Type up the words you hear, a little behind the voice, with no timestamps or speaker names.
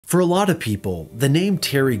For a lot of people, the name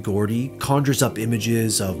Terry Gordy conjures up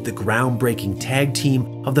images of the groundbreaking tag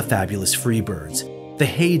team of the Fabulous Freebirds, the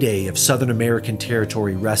heyday of Southern American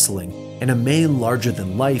territory wrestling, and a man larger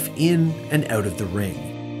than life in and out of the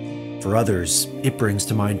ring. For others, it brings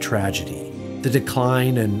to mind tragedy, the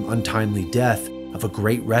decline and untimely death of a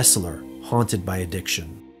great wrestler haunted by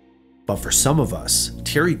addiction. But for some of us,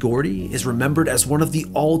 Terry Gordy is remembered as one of the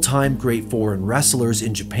all-time great foreign wrestlers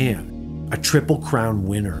in Japan, a Triple Crown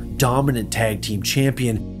winner, dominant tag team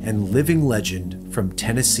champion, and living legend from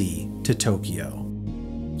Tennessee to Tokyo.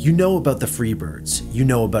 You know about the Freebirds, you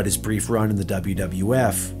know about his brief run in the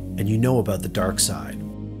WWF, and you know about the dark side.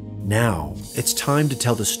 Now, it's time to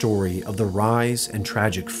tell the story of the rise and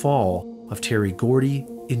tragic fall of Terry Gordy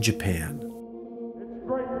in Japan. It's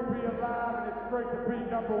great to be alive and it's great to be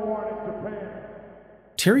 #1 in Japan.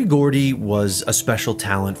 Terry Gordy was a special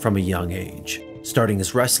talent from a young age, starting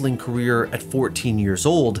his wrestling career at 14 years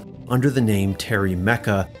old under the name Terry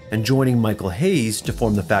Mecca and joining Michael Hayes to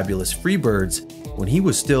form the Fabulous Freebirds when he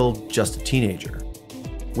was still just a teenager.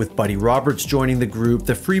 With Buddy Roberts joining the group,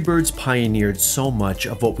 the Freebirds pioneered so much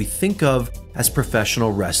of what we think of as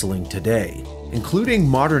professional wrestling today, including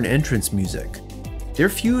modern entrance music. Their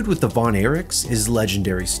feud with the Von Erichs is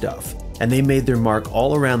legendary stuff, and they made their mark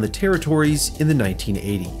all around the territories in the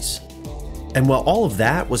 1980s. And while all of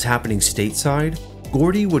that was happening stateside,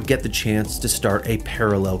 Gordy would get the chance to start a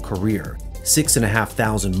parallel career,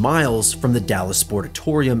 6,500 miles from the Dallas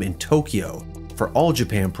Sportatorium in Tokyo for All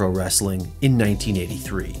Japan Pro Wrestling in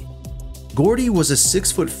 1983. Gordy was a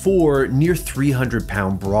 6'4", near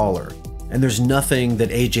 300-pound brawler, and there's nothing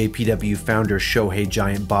that AJPW founder Shohei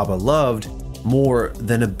Giant Baba loved more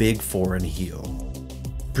than a big foreign heel.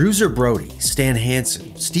 Bruiser Brody, Stan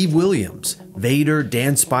Hansen, Steve Williams, Vader,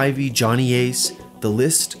 Dan Spivey, Johnny Ace, the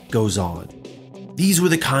list goes on. These were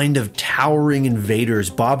the kind of towering invaders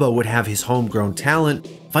Baba would have his homegrown talent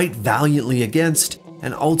fight valiantly against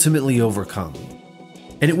and ultimately overcome.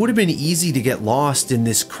 And it would have been easy to get lost in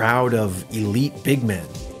this crowd of elite big men,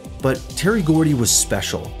 but Terry Gordy was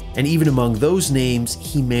special, and even among those names,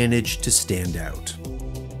 he managed to stand out.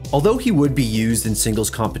 Although he would be used in singles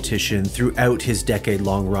competition throughout his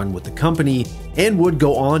decade-long run with the company, and would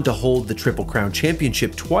go on to hold the Triple Crown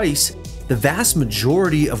Championship twice, the vast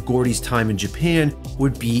majority of Gordy's time in Japan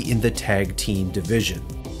would be in the tag team division.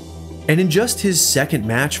 And in just his second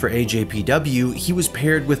match for AJPW, he was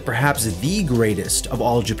paired with perhaps the greatest of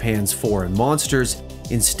all Japan's foreign monsters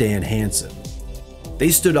in Stan Hansen. They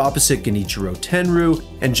stood opposite Genichiro Tenryu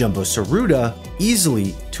and Jumbo Tsuruta,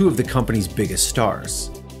 easily two of the company's biggest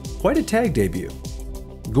stars. Quite a tag debut.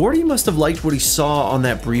 Gordy must have liked what he saw on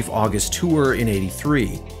that brief August tour in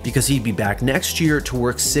 '83, because he'd be back next year to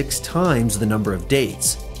work 6 times the number of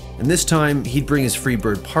dates, and this time he'd bring his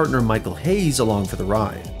Freebird partner Michael Hayes along for the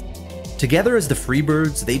ride. Together as the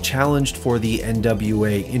Freebirds, they challenged for the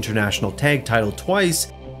NWA International Tag title twice,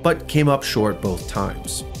 but came up short both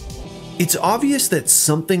times. It's obvious that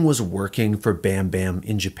something was working for Bam Bam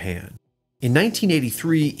in Japan. In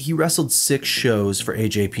 1983, he wrestled 6 shows for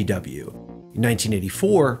AJPW. In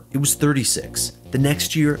 1984, it was 36. The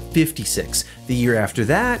next year, 56. The year after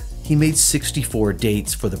that, he made 64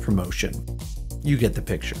 dates for the promotion. You get the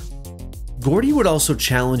picture. Gordy would also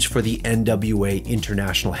challenge for the NWA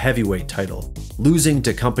International Heavyweight title, losing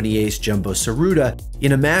to company ace Jumbo Tsuruta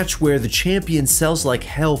in a match where the champion sells like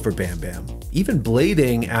hell for Bam Bam, even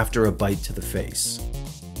blading after a bite to the face.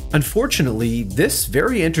 Unfortunately, this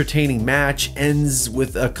very entertaining match ends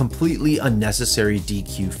with a completely unnecessary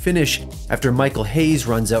DQ finish after Michael Hayes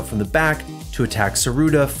runs out from the back to attack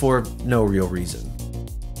Tsuruta for no real reason.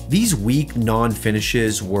 These weak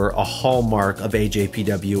non-finishes were a hallmark of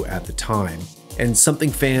AJPW at the time, and something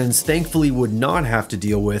fans thankfully would not have to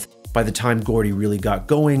deal with by the time Gordy really got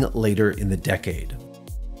going later in the decade.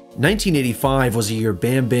 1985 was a year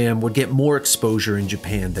Bam Bam would get more exposure in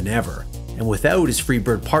Japan than ever, and without his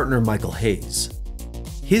Freebird partner Michael Hayes.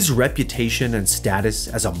 His reputation and status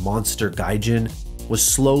as a monster gaijin was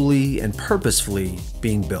slowly and purposefully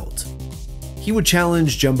being built. He would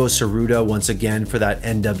challenge Jumbo Tsuruta once again for that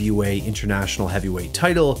NWA International Heavyweight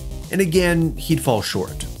title, and again, he'd fall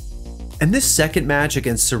short. And this second match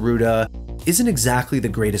against Tsuruta isn't exactly the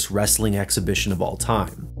greatest wrestling exhibition of all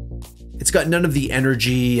time. It's got none of the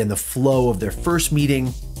energy and the flow of their first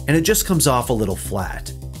meeting, and it just comes off a little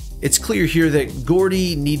flat. It's clear here that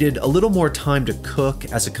Gordy needed a little more time to cook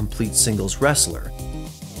as a complete singles wrestler,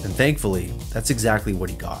 and thankfully, that's exactly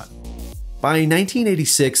what he got. By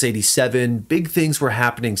 1986-87, big things were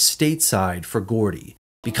happening stateside for Gordy,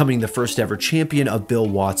 becoming the first ever champion of Bill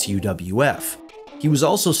Watts' UWF. He was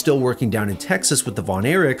also still working down in Texas with the Von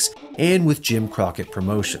Erichs and with Jim Crockett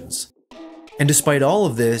Promotions. And despite all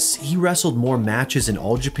of this, he wrestled more matches in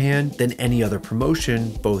All Japan than any other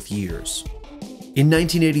promotion both years. In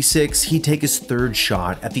 1986, he'd take his third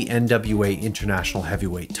shot at the NWA International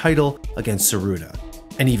Heavyweight title against Tsuruta,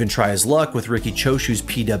 and even try his luck with Riki Choshu's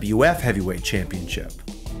PWF Heavyweight Championship.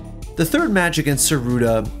 The third match against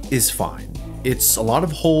Tsuruta is fine. It's a lot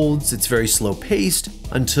of holds, it's very slow paced,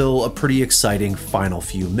 until a pretty exciting final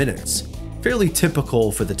few minutes. Fairly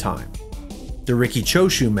typical for the time. The Riki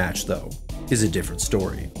Choshu match, though, is a different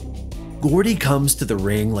story. Gordy comes to the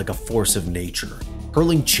ring like a force of nature,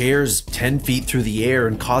 hurling chairs 10 feet through the air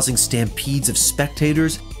and causing stampedes of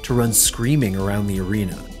spectators to run screaming around the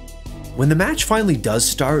arena. When the match finally does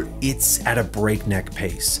start, it's at a breakneck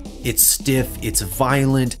pace. It's stiff, it's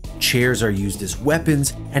violent, chairs are used as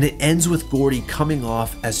weapons, and it ends with Gordy coming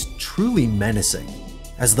off as truly menacing,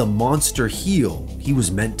 as the monster heel he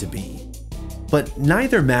was meant to be. But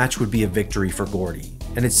neither match would be a victory for Gordy,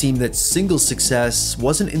 and it seemed that singles success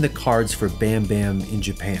wasn't in the cards for Bam Bam in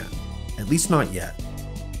Japan, at least not yet.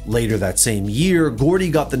 Later that same year,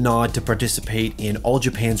 Gordy got the nod to participate in All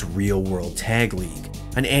Japan's Real World Tag League,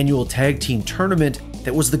 an annual tag team tournament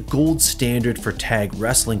that was the gold standard for tag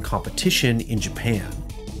wrestling competition in Japan,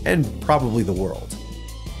 and probably the world.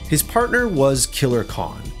 His partner was Killer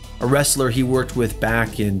Khan, a wrestler he worked with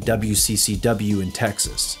back in WCCW in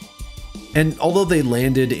Texas. And although they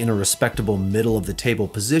landed in a respectable middle-of-the-table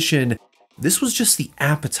position, this was just the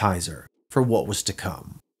appetizer for what was to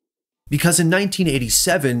come. Because in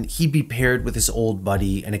 1987, he'd be paired with his old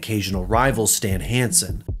buddy and occasional rival Stan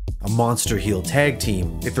Hansen, a monster heel tag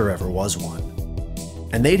team if there ever was one.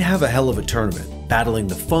 And they'd have a hell of a tournament, battling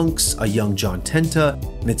the Funks, a young John Tenta,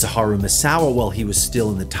 Mitsuharu Misawa while he was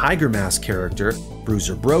still in the Tiger Mask character,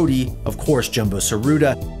 Bruiser Brody, of course Jumbo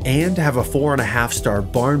Tsuruta, and have a 4.5-star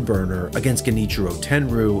barn burner against Genichiro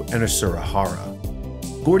Tenryu and Asura Hara.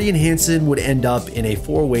 Gordy and Hansen would end up in a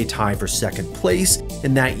 4-way tie for second place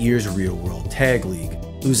in that year's Real World Tag League,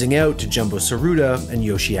 losing out to Jumbo Tsuruta and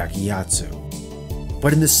Yoshiaki Yatsu.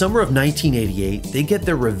 But in the summer of 1988, they get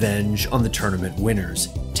their revenge on the tournament winners,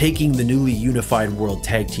 taking the newly unified World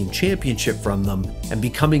Tag Team Championship from them and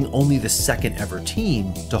becoming only the second ever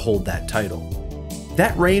team to hold that title.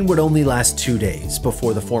 That reign would only last 2 days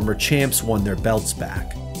before the former champs won their belts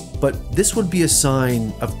back, but this would be a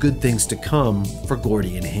sign of good things to come for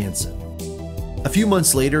Gordy and Hansen. A few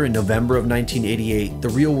months later, in November of 1988, the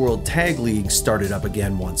Real World Tag League started up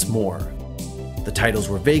again once more. The titles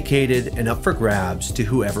were vacated and up for grabs to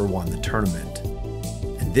whoever won the tournament.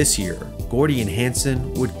 And this year, Gordy and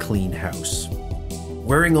Hansen would clean house.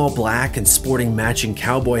 Wearing all black and sporting matching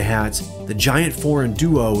cowboy hats, the giant foreign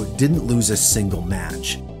duo didn't lose a single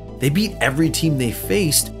match. They beat every team they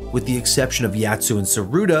faced, with the exception of Yatsu and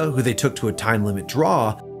Tsuruta, who they took to a time-limit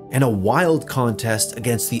draw, and a wild contest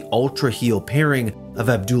against the ultra-heel pairing of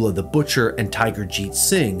Abdullah the Butcher and Tiger Jeet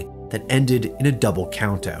Singh that ended in a double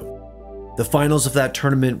countout. The finals of that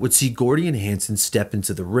tournament would see Gordy and Hansen step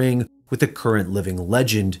into the ring with a current living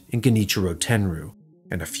legend in Genichiro Tenryu,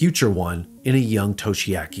 and a future one in a young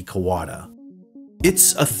Toshiaki Kawada.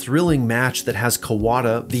 It's a thrilling match that has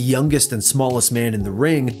Kawada, the youngest and smallest man in the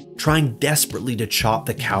ring, trying desperately to chop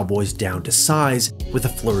the Cowboys down to size with a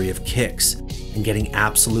flurry of kicks, and getting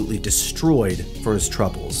absolutely destroyed for his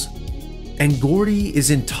troubles. And Gordy is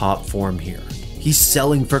in top form here. He's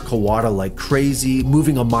selling for Kawada like crazy,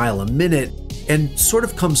 moving a mile a minute, and sort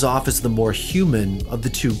of comes off as the more human of the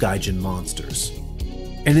two Gaijin monsters.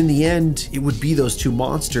 And in the end, it would be those two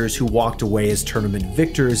monsters who walked away as tournament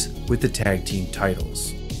victors with the tag team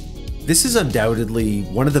titles. This is undoubtedly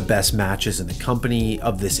one of the best matches in the company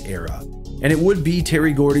of this era, and it would be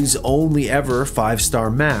Terry Gordy's only ever 5-star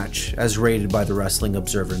match as rated by the Wrestling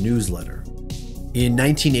Observer newsletter. In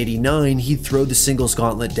 1989, he'd throw the singles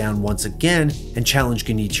gauntlet down once again and challenge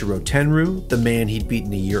Genichiro Tenryu, the man he'd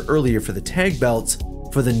beaten a year earlier for the tag belts,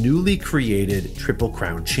 for the newly created Triple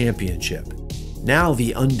Crown Championship, now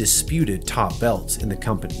the undisputed top belts in the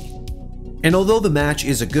company. And although the match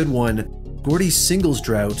is a good one, Gordy's singles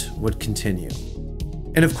drought would continue.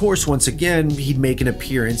 And of course, once again, he'd make an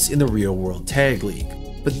appearance in the Real World Tag League,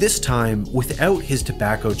 but this time without his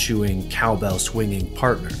tobacco-chewing, cowbell-swinging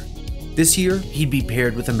partner. This year, he'd be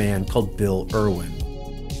paired with a man called Bill Irwin.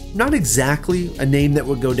 Not exactly a name that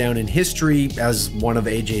would go down in history as one of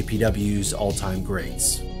AJPW's all-time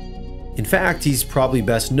greats. In fact, he's probably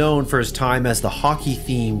best known for his time as the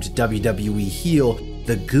hockey-themed WWE heel,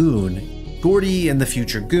 The Goon. Gordy and the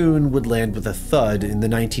future Goon would land with a thud in the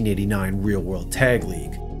 1989 Real World Tag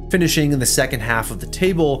League, finishing in the second half of the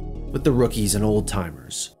table with the rookies and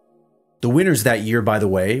old-timers. The winners that year, by the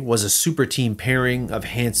way, was a super team pairing of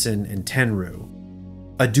Hansen and Tenryu.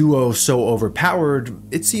 A duo so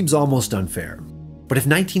overpowered, it seems almost unfair. But if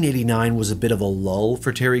 1989 was a bit of a lull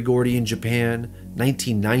for Terry Gordy in Japan,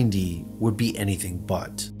 1990 would be anything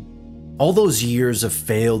but. All those years of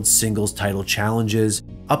failed singles title challenges,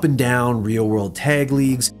 up and down real-world tag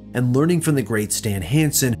leagues, and learning from the great Stan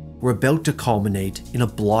Hansen were about to culminate in a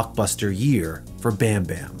blockbuster year for Bam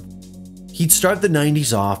Bam. He'd start the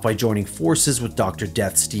 90s off by joining forces with Dr.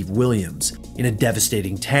 Death Steve Williams in a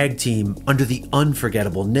devastating tag team under the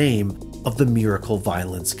unforgettable name of the Miracle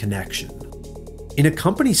Violence Connection. In a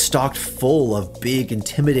company stocked full of big,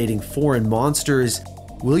 intimidating foreign monsters,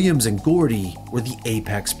 Williams and Gordy were the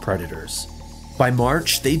apex predators. By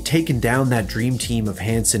March, they'd taken down that dream team of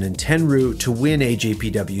Hansen and Tenryu to win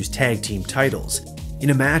AJPW's tag team titles, in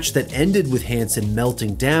a match that ended with Hansen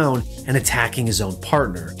melting down and attacking his own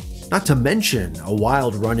partner, not to mention a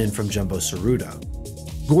wild run-in from Jumbo Tsuruta.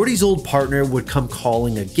 Gordy's old partner would come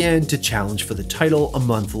calling again to challenge for the title a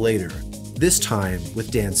month later, this time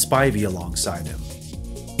with Dan Spivey alongside him.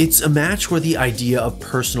 It's a match where the idea of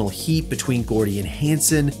personal heat between Gordy and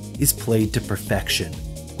Hansen is played to perfection,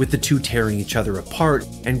 with the two tearing each other apart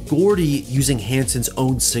and Gordy using Hansen's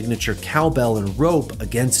own signature cowbell and rope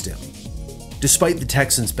against him. Despite the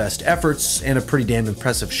Texans' best efforts and a pretty damn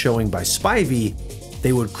impressive showing by Spivey,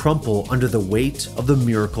 they would crumple under the weight of the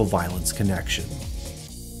Miracle Violence Connection.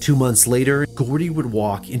 2 months later, Gordy would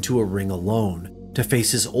walk into a ring alone to face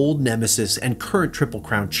his old nemesis and current Triple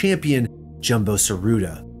Crown champion, Jumbo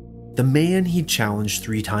Tsuruta, the man he'd challenged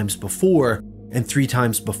 3 times before, and 3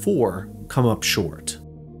 times before come up short.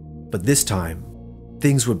 But this time,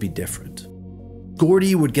 things would be different.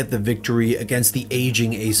 Gordy would get the victory against the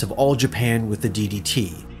aging ace of All Japan with the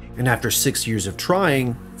DDT, and after 6 years of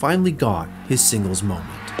trying, finally got his singles moment.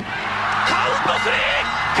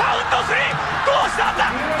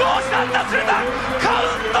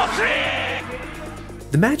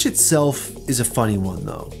 The match itself is a funny one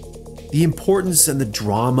though. The importance and the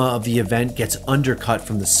drama of the event gets undercut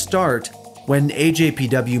from the start when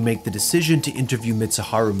AJPW make the decision to interview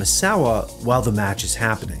Mitsuharu Misawa while the match is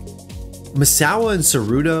happening. Misawa and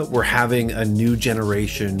Tsuruta were having a new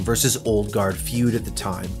generation versus old guard feud at the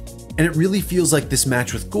time, and it really feels like this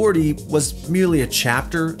match with Gordy was merely a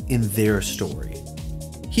chapter in their story.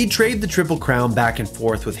 He'd trade the Triple Crown back and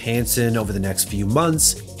forth with Hansen over the next few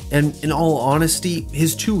months, and in all honesty,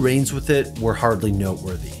 his 2 reigns with it were hardly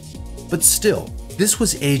noteworthy. But still, this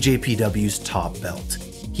was AJPW's top belt.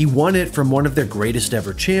 He won it from one of their greatest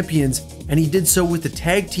ever champions, and he did so with the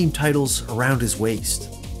tag team titles around his waist.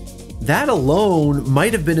 That alone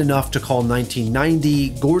might have been enough to call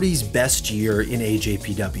 1990 Gordy's best year in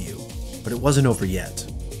AJPW, but it wasn't over yet.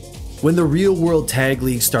 When the Real World Tag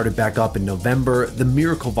League started back up in November, the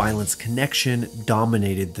Miracle Violence Connection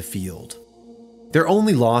dominated the field. Their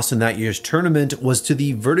only loss in that year's tournament was to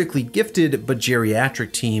the vertically gifted but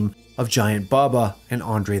geriatric team of Giant Baba and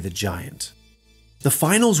Andre the Giant. The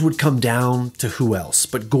finals would come down to who else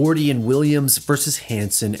but Gordy and Williams versus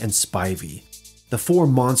Hansen and Spivey. The 4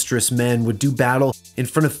 monstrous men would do battle in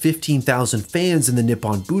front of 15,000 fans in the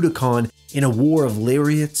Nippon Budokan in a war of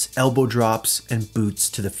lariats, elbow drops, and boots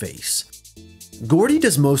to the face. Gordy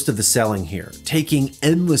does most of the selling here, taking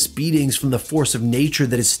endless beatings from the force of nature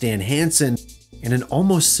that is Stan Hansen and an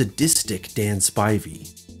almost sadistic Dan Spivey.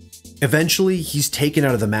 Eventually, he's taken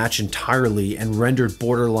out of the match entirely and rendered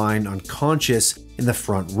borderline unconscious in the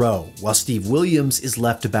front row, while Steve Williams is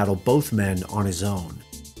left to battle both men on his own.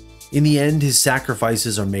 In the end, his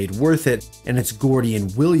sacrifices are made worth it, and it's Gordy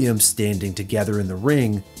and Williams standing together in the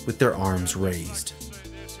ring with their arms raised.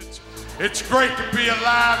 It's great to be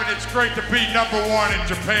alive, and it's great to be #1 in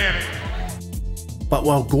Japan. But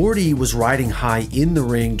while Gordy was riding high in the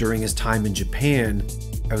ring during his time in Japan,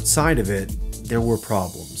 outside of it, there were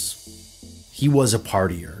problems. He was a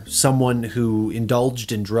partier, someone who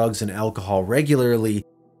indulged in drugs and alcohol regularly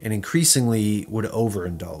and increasingly would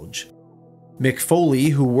overindulge. Mick Foley,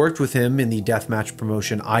 who worked with him in the deathmatch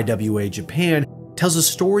promotion IWA Japan, tells a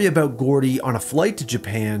story about Gordy on a flight to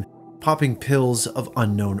Japan popping pills of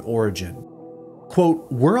unknown origin.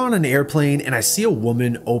 Quote, "We're on an airplane and I see a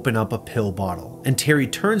woman open up a pill bottle, and Terry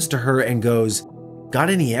turns to her and goes,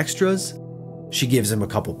 'Got any extras?' She gives him a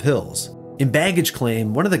couple pills. In baggage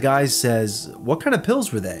claim, one of the guys says, 'What kind of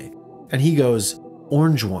pills were they?' And he goes,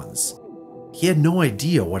 'Orange ones.' He had no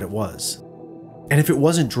idea what it was. And if it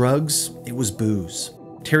wasn't drugs, it was booze.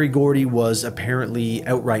 Terry Gordy was apparently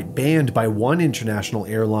outright banned by one international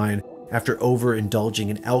airline after overindulging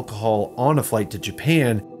in alcohol on a flight to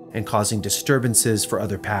Japan and causing disturbances for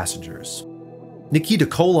other passengers. Nikita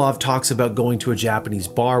Koloff talks about going to a Japanese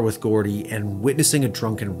bar with Gordy and witnessing a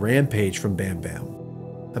drunken rampage from Bam Bam.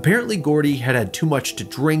 Apparently, Gordy had had too much to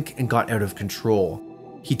drink and got out of control.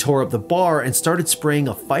 He tore up the bar and started spraying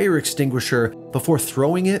a fire extinguisher before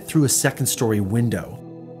throwing it through a second-story window.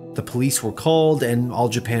 The police were called, and All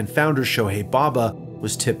Japan founder Shohei Baba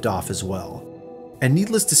was tipped off as well. And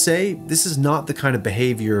needless to say, this is not the kind of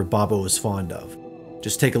behavior Baba was fond of.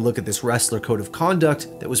 Just take a look at this wrestler code of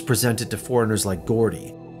conduct that was presented to foreigners like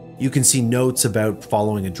Gordy. You can see notes about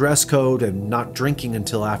following a dress code and not drinking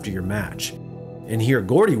until after your match. And here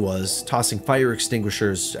Gordy was, tossing fire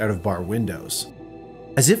extinguishers out of bar windows.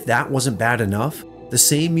 As if that wasn't bad enough, the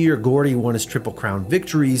same year Gordy won his Triple Crown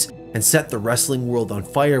victories and set the wrestling world on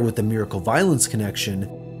fire with the Miracle Violence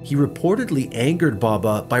connection, he reportedly angered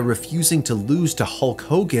Baba by refusing to lose to Hulk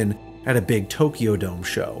Hogan at a big Tokyo Dome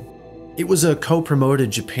show. It was a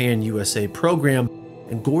co-promoted Japan-USA program,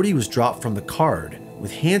 and Gordy was dropped from the card,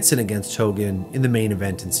 with Hansen against Hogan in the main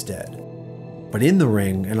event instead. But in the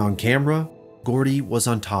ring and on camera, Gordy was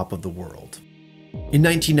on top of the world. In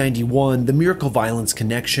 1991, the Miracle Violence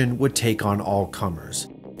connection would take on all comers,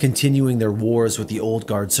 continuing their wars with the old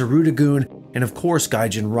guard Sarutogun and of course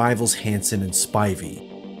Gaijin rivals Hansen and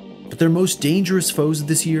Spivey. But their most dangerous foes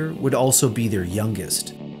this year would also be their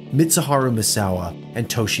youngest, Mitsuharu Misawa and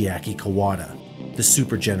Toshiaki Kawada, the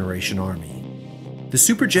Super Generation Army. The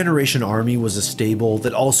Super Generation Army was a stable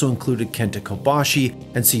that also included Kenta Kobashi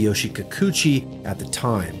and Tsuyoshi Kikuchi at the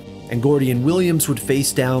time, and Gordy and Williams would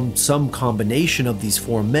face down some combination of these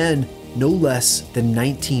four men no less than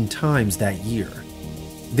 19 times that year.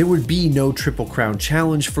 There would be no Triple Crown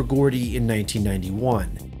challenge for Gordy in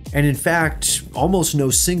 1991, and in fact, almost no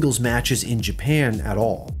singles matches in Japan at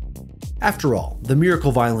all. After all, the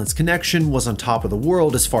Miracle Violence connection was on top of the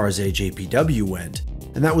world as far as AJPW went,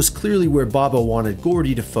 and that was clearly where Baba wanted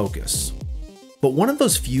Gordy to focus. But one of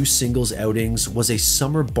those few singles outings was a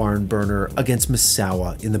summer barn burner against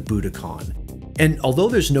Misawa in the Budokan. And although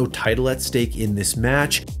there's no title at stake in this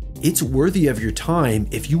match, it's worthy of your time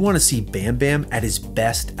if you want to see Bam Bam at his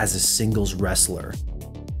best as a singles wrestler.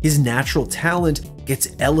 His natural talent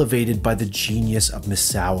gets elevated by the genius of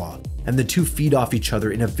Misawa, and the two feed off each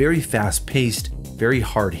other in a very fast-paced, very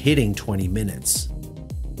hard-hitting 20 minutes.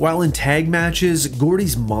 While in tag matches,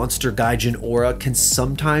 Gordy's monster Gaijin aura can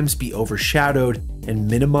sometimes be overshadowed and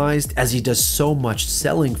minimized as he does so much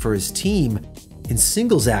selling for his team, in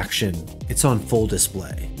singles action, it's on full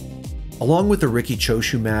display. Along with the Riki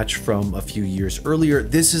Choshu match from a few years earlier,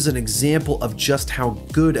 this is an example of just how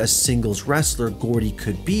good a singles wrestler Gordy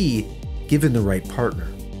could be given the right partner.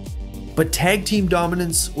 But tag team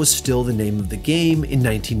dominance was still the name of the game in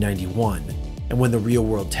 1991, and when the Real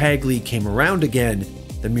World Tag League came around again,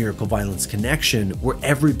 the Miracle Violence connection were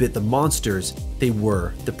every bit the monsters they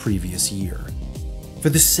were the previous year. For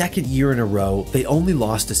the second year in a row, they only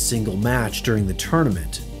lost a single match during the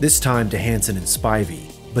tournament, this time to Hansen and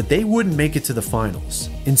Spivey, but they wouldn't make it to the finals.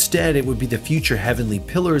 Instead, it would be the future heavenly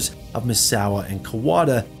pillars of Misawa and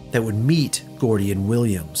Kawada that would meet Gordy and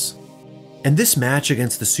Williams. And this match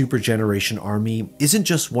against the Super Generation Army isn't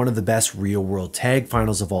just one of the best Real World Tag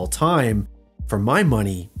Finals of all time. For my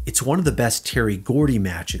money, it's one of the best Terry Gordy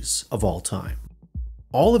matches of all time.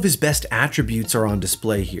 All of his best attributes are on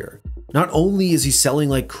display here. Not only is he selling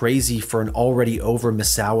like crazy for an already over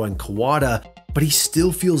Misawa and Kawada, but he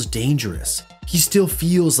still feels dangerous. He still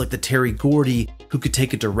feels like the Terry Gordy who could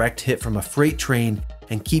take a direct hit from a freight train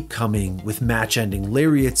and keep coming with match-ending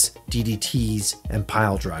lariats, DDTs, and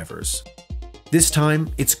pile drivers. This time,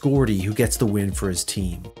 it's Gordy who gets the win for his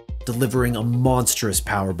team, delivering a monstrous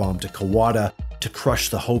powerbomb to Kawada to crush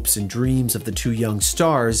the hopes and dreams of the two young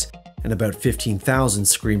stars and about 15,000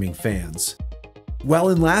 screaming fans. While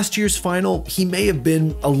in last year's final, he may have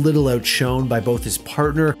been a little outshone by both his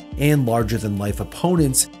partner and larger-than-life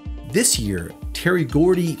opponents, this year, Terry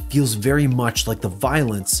Gordy feels very much like the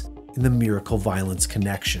violence in the Miracle Violence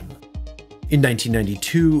connection. In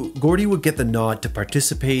 1992, Gordy would get the nod to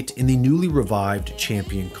participate in the newly revived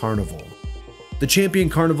Champion Carnival. The Champion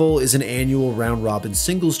Carnival is an annual round-robin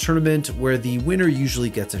singles tournament where the winner usually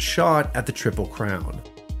gets a shot at the Triple Crown.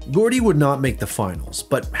 Gordy would not make the finals,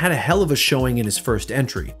 but had a hell of a showing in his first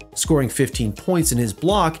entry, scoring 15 points in his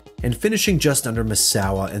block and finishing just under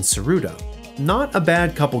Misawa and Saruto. Not a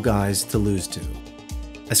bad couple guys to lose to.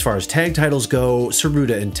 As far as tag titles go,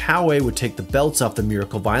 Saruta and Taue would take the belts off the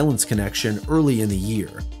Miracle Violence connection early in the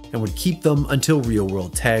year, and would keep them until Real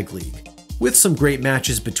World Tag League, with some great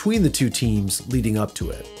matches between the two teams leading up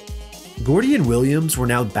to it. Gordy and Williams were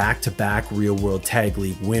now back-to-back Real World Tag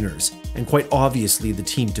League winners, and quite obviously the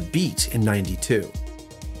team to beat in '92.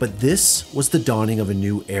 But this was the dawning of a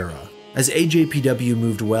new era, As AJPW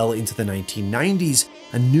moved well into the 1990s,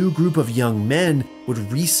 a new group of young men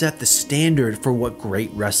would reset the standard for what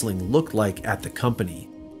great wrestling looked like at the company.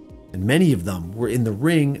 And many of them were in the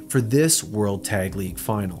ring for this World Tag League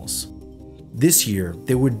Finals. This year,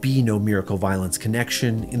 there would be no Miracle Violence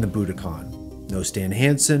connection in the Budokan. No Stan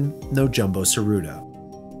Hansen, no Jumbo Tsuruta.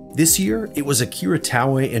 This year, it was Akira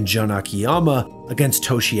Taue and Jun Akiyama against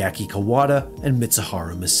Toshiaki Kawada and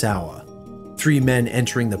Mitsuharu Misawa. 3 men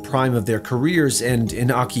entering the prime of their careers, and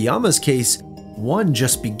in Akiyama's case, one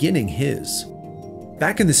just beginning his.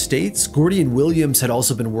 Back in the States, Gordy and Williams had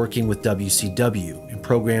also been working with WCW in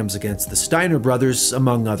programs against the Steiner brothers,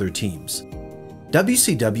 among other teams.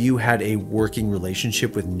 WCW had a working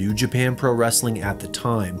relationship with New Japan Pro Wrestling at the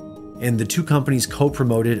time, and the two companies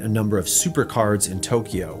co-promoted a number of supercards in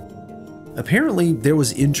Tokyo. Apparently, there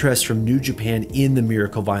was interest from New Japan in the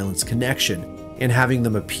Miracle Violence connection, and having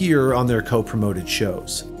them appear on their co-promoted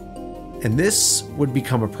shows. And this would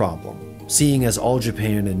become a problem, seeing as All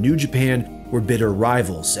Japan and New Japan were bitter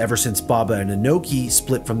rivals ever since Baba and Inoki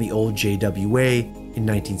split from the old JWA in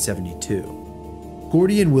 1972.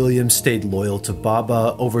 Gordy and Williams stayed loyal to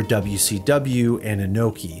Baba over WCW and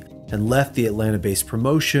Inoki, and left the Atlanta-based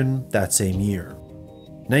promotion that same year.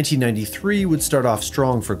 1993 would start off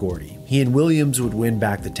strong for Gordy. He and Williams would win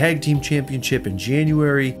back the Tag Team Championship in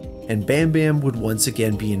January, and Bam Bam would once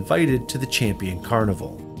again be invited to the Champion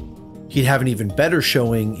Carnival. He'd have an even better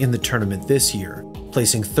showing in the tournament this year,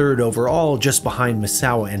 placing 3rd overall just behind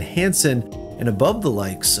Misawa and Hansen, and above the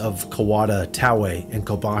likes of Kawada, Taue, and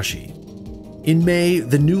Kobashi. In May,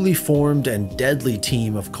 the newly formed and deadly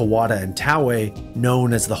team of Kawada and Taue,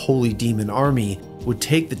 known as the Holy Demon Army, would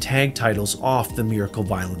take the tag titles off the Miracle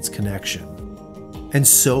Violence connection. And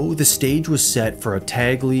so the stage was set for a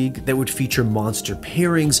tag league that would feature monster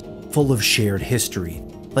pairings full of shared history,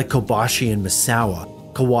 like Kobashi and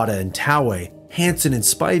Misawa, Kawada and Taue, Hansen and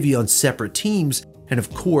Spivey on separate teams, and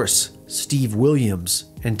of course, Steve Williams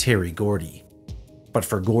and Terry Gordy. But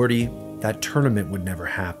for Gordy, that tournament would never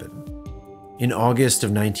happen. In August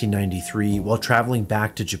of 1993, while traveling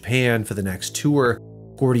back to Japan for the next tour,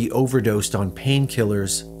 Gordy overdosed on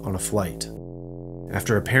painkillers on a flight.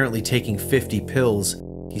 After apparently taking 50 pills,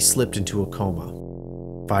 he slipped into a coma.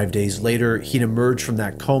 5 days later, he'd emerged from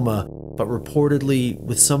that coma, but reportedly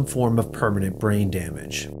with some form of permanent brain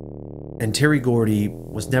damage. And Terry Gordy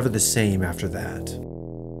was never the same after that.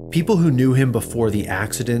 People who knew him before the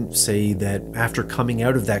accident say that after coming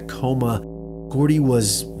out of that coma, Gordy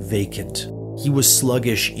was vacant. He was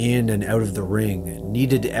sluggish in and out of the ring,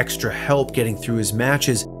 needed extra help getting through his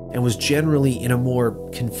matches, and was generally in a more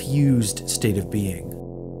confused state of being.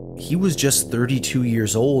 He was just 32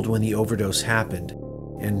 years old when the overdose happened,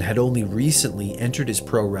 and had only recently entered his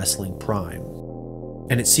pro wrestling prime.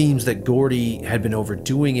 And it seems that Gordy had been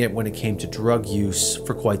overdoing it when it came to drug use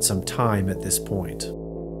for quite some time at this point.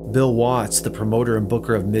 Bill Watts, the promoter and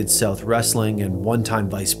booker of Mid-South Wrestling and one-time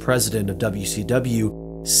vice president of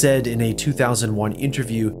WCW, said in a 2001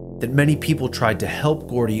 interview that many people tried to help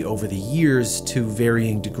Gordy over the years to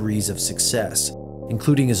varying degrees of success,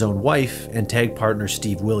 including his own wife and tag partner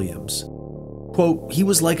Steve Williams. Quote, "He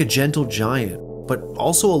was like a gentle giant, but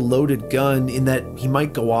also a loaded gun in that he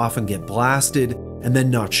might go off and get blasted and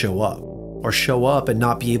then not show up, or show up and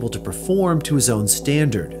not be able to perform to his own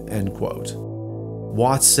standard," end quote.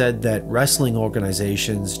 Watts said that wrestling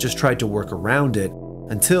organizations just tried to work around it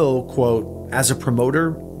until, quote, "As a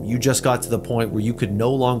promoter, you just got to the point where you could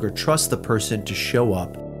no longer trust the person to show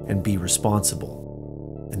up and be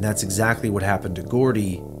responsible." And that's exactly what happened to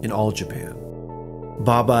Gordy in All Japan.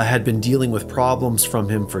 Baba had been dealing with problems from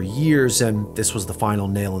him for years, and this was the final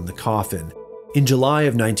nail in the coffin. In July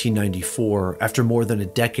of 1994, after more than a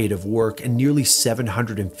decade of work and nearly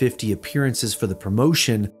 750 appearances for the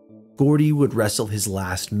promotion, Gordy would wrestle his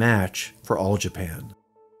last match for All Japan.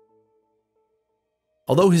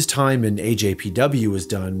 Although his time in AJPW was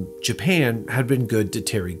done, Japan had been good to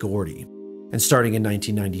Terry Gordy. And starting in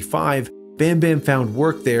 1995, Bam Bam found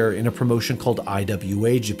work there in a promotion called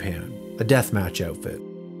IWA Japan, a deathmatch outfit.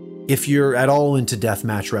 If you're at all into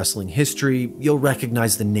deathmatch wrestling history, you'll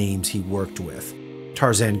recognize the names he worked with: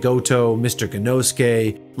 Tarzan Goto, Mr.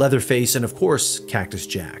 Ganosuke, Leatherface, and of course, Cactus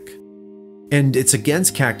Jack. And it's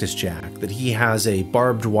against Cactus Jack that he has a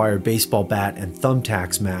barbed wire baseball bat and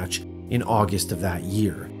thumbtacks match in August of that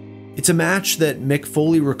year. It's a match that Mick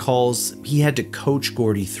Foley recalls he had to coach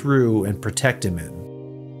Gordy through and protect him in.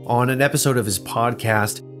 On an episode of his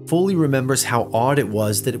podcast, Foley remembers how odd it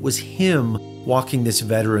was that it was him walking this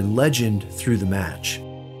veteran legend through the match.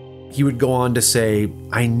 He would go on to say,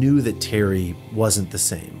 "I knew that Terry wasn't the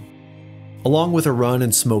same." Along with a run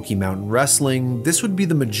in Smoky Mountain Wrestling, this would be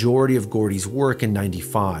the majority of Gordy's work in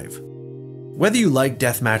 '95. Whether you like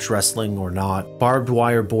deathmatch wrestling or not, barbed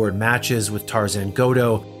wire board matches with Tarzan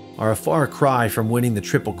Goto are a far cry from winning the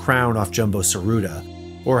Triple Crown off Jumbo Tsuruta,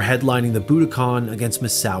 or headlining the Budokan against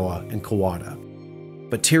Misawa and Kawada.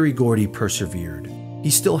 But Terry Gordy persevered. He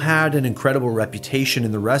still had an incredible reputation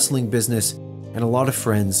in the wrestling business and a lot of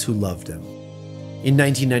friends who loved him. In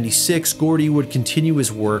 1996, Gordy would continue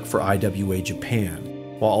his work for IWA Japan,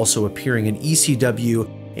 while also appearing in ECW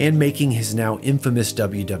and making his now infamous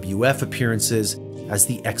WWF appearances as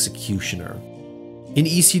the Executioner. In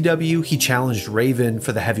ECW, he challenged Raven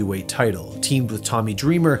for the heavyweight title, teamed with Tommy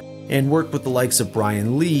Dreamer, and worked with the likes of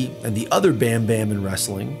Brian Lee and the other Bam Bam in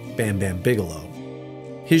wrestling, Bam Bam Bigelow.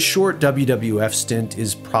 His short WWF stint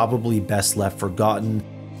is probably best left forgotten,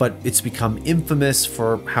 but it's become infamous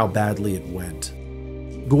for how badly it went.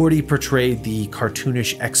 Gordy portrayed the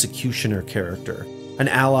cartoonish Executioner character, an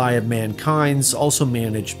ally of Mankind's also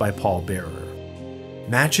managed by Paul Bearer.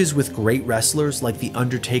 Matches with great wrestlers like The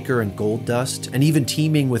Undertaker and Goldust, and even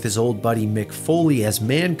teaming with his old buddy Mick Foley as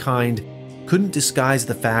Mankind, couldn't disguise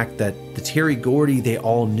the fact that the Terry Gordy they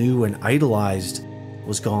all knew and idolized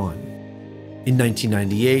was gone. In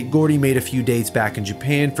 1998, Gordy made a few dates back in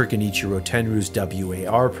Japan for Genichiro Tenryu's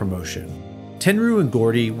WAR promotion. Tenryu and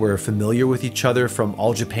Gordy were familiar with each other from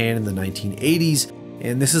All Japan in the 1980s,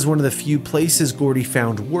 and this is one of the few places Gordy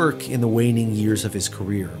found work in the waning years of his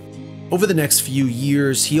career. Over the next few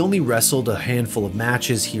years, he only wrestled a handful of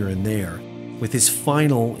matches here and there, with his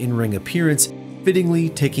final in-ring appearance fittingly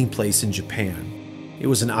taking place in Japan. It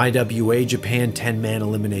was an IWA Japan 10-man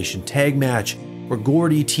elimination tag match where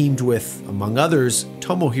Gordy teamed with, among others,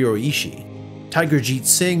 Tomohiro Ishii. Tiger Jeet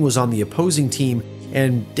Singh was on the opposing team,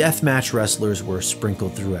 and deathmatch wrestlers were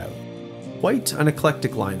sprinkled throughout. Quite an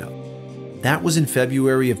eclectic lineup. That was in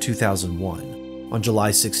February of 2001. On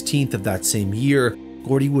July 16th of that same year,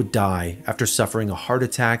 Gordy would die after suffering a heart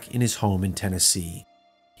attack in his home in Tennessee.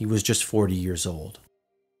 He was just 40 years old.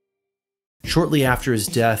 Shortly after his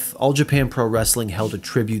death, All Japan Pro Wrestling held a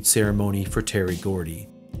tribute ceremony for Terry Gordy.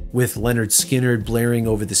 With Leonard Skinner blaring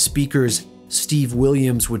over the speakers, Steve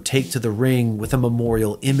Williams would take to the ring with a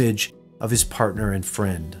memorial image of his partner and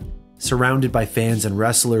friend. Surrounded by fans and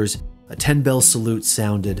wrestlers, a 10-bell salute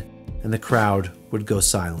sounded, and the crowd would go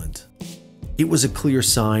silent. It was a clear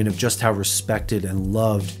sign of just how respected and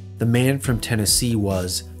loved the man from Tennessee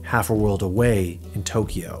was half a world away in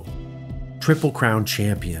Tokyo. Triple Crown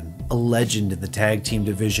champion, a legend in the tag team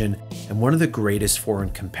division, and one of the greatest foreign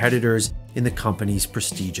competitors in the company's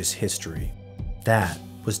prestigious history. That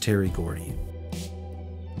was Terry Gordy.